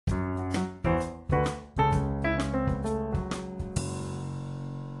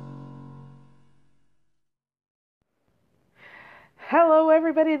Hello,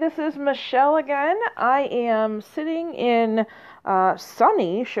 everybody. This is Michelle again. I am sitting in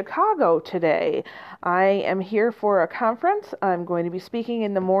sunny Chicago today. I am here for a conference. I'm going to be speaking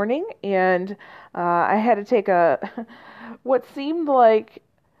in the morning, and I had to take a what seemed like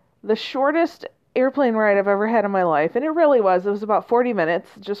the shortest airplane ride I've ever had in my life, and it really was. It was about 40 minutes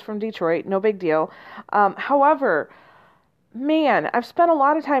just from Detroit. No big deal. However, man, I've spent a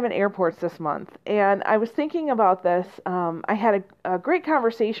lot of time in airports this month, and I was thinking about this. I had a great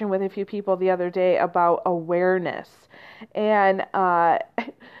conversation with a few people the other day about awareness. And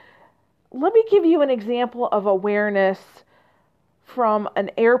let me give you an example of awareness from an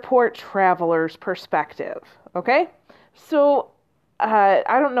airport traveler's perspective, okay? So,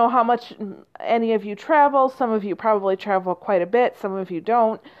 I don't know how much any of you travel. Some of you probably travel quite a bit, some of you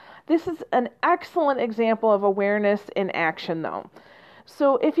don't. This is an excellent example of awareness in action, though.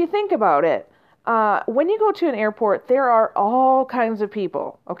 So if you think about it, when you go to an airport, there are all kinds of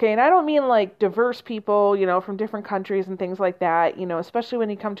people, okay? And I don't mean like diverse people, from different countries and things like that, especially when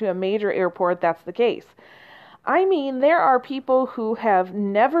you come to a major airport, that's the case. I mean, there are people who have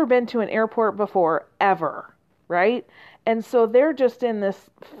never been to an airport before, ever, right? And so they're just in this,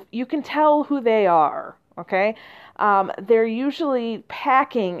 you can tell who they are, okay? They're usually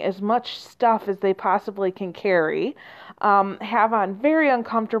packing as much stuff as they possibly can carry, have on very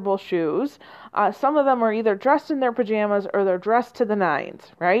uncomfortable shoes. Some of them are either dressed in their pajamas or they're dressed to the nines,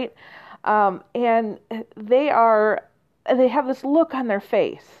 right? And they have this look on their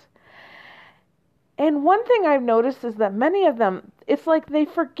face. And one thing I've noticed is that many of them, it's like they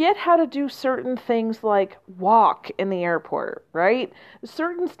forget how to do certain things like walk in the airport, right?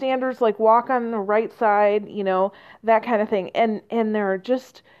 Certain standards like walk on the right side, that kind of thing. And they're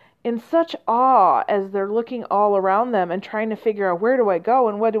just in such awe as they're looking all around them and trying to figure out, where do I go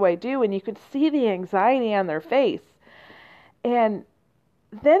and what do I do? And you can see the anxiety on their face. And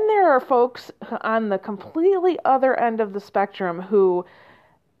then there are folks on the completely other end of the spectrum who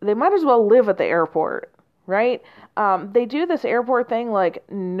they might as well live at the airport, right? They do this airport thing like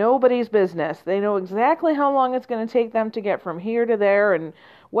nobody's business. They know exactly how long it's going to take them to get from here to there and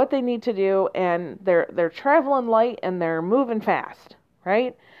what they need to do, and they're traveling light and they're moving fast,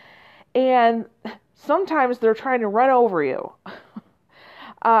 right? And sometimes they're trying to run over you.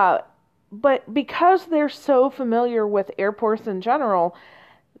 But because they're so familiar with airports in general,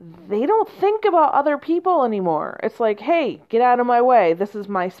 they don't think about other people anymore. It's like, hey, get out of my way. This is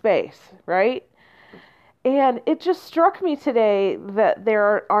my space, right? And it just struck me today that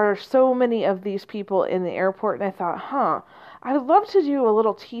there are so many of these people in the airport, and I thought, I would love to do a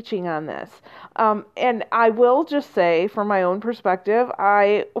little teaching on this. And I will just say, from my own perspective,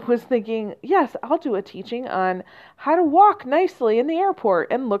 I was thinking, yes, I'll do a teaching on how to walk nicely in the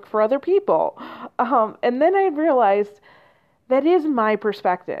airport and look for other people. And then I realized that is my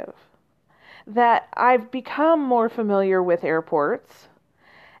perspective, that I've become more familiar with airports,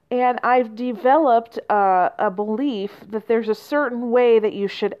 and I've developed a belief that there's a certain way that you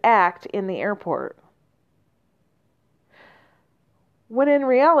should act in the airport. When in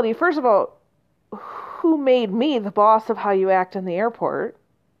reality, first of all, who made me the boss of how you act in the airport?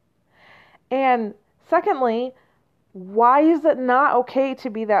 And secondly, why is it not okay to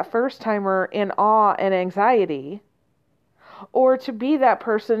be that first timer in awe and anxiety? Or to be that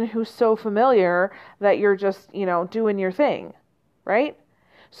person who's so familiar that you're just, doing your thing, right?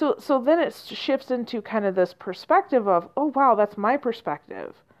 So then it shifts into kind of this perspective of, oh wow, that's my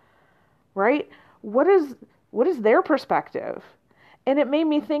perspective, right? What is their perspective? And it made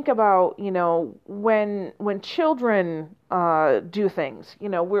me think about, when children do things,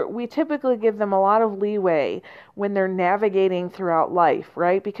 we typically give them a lot of leeway when they're navigating throughout life,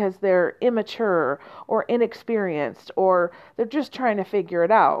 right? Because they're immature or inexperienced, or they're just trying to figure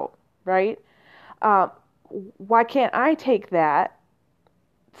it out, right? Why can't I take that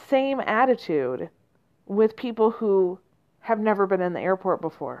same attitude with people who have never been in the airport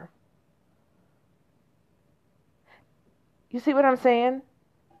before? You see what I'm saying?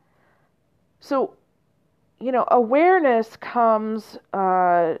 So, awareness comes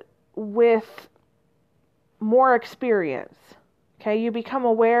with more experience. Okay, you become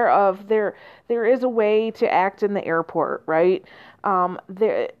aware of there is a way to act in the airport, right?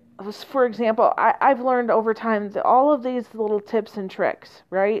 For example, I've learned over time that all of these little tips and tricks,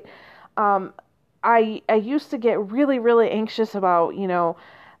 right? I used to get really, really anxious about,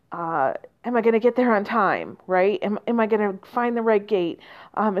 am I going to get there on time, right? Am I going to find the right gate?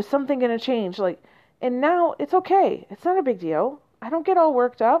 Is something going to change? And now it's okay. It's not a big deal. I don't get all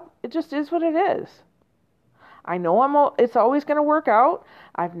worked up. It just is what it is. I know it's always going to work out.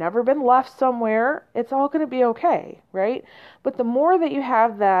 I've never been left somewhere. It's all going to be okay, right? But the more that you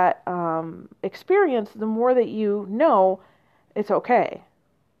have that experience, the more that you know it's okay,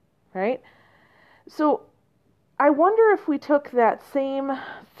 right? So I wonder if we took that same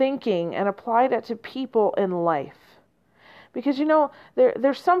thinking and applied it to people in life. Because,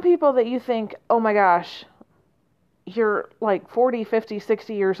 there's some people that you think, oh my gosh, you're like 40, 50,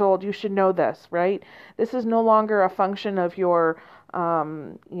 60 years old, you should know this, right? This is no longer a function of your,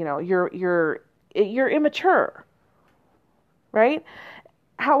 you're immature, right?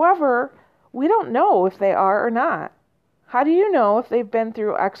 However, we don't know if they are or not. How do you know if they've been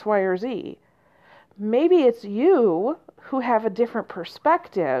through X, Y, or Z? Maybe it's you who have a different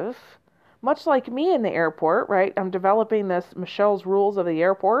perspective, much like me in the airport, right? I'm developing this Michelle's Rules of the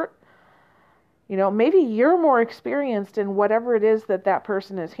Airport. Maybe you're more experienced in whatever it is that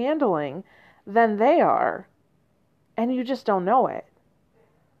person is handling than they are, and you just don't know it.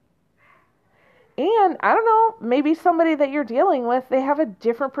 And I don't know, maybe somebody that you're dealing with, they have a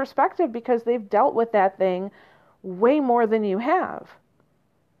different perspective because they've dealt with that thing way more than you have.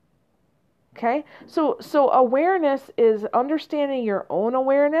 Okay? So awareness is understanding your own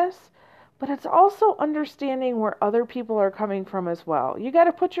awareness, but it's also understanding where other people are coming from as well. You got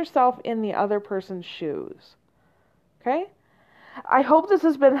to put yourself in the other person's shoes. Okay? I hope this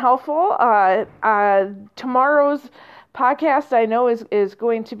has been helpful. Tomorrow's podcast, I know, is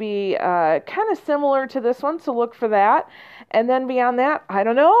going to be kind of similar to this one, so look for that. And then beyond that, I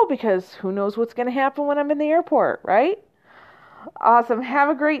don't know, because who knows what's going to happen when I'm in the airport, right? Awesome. Have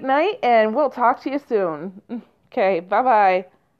a great night, and we'll talk to you soon. Okay, bye-bye.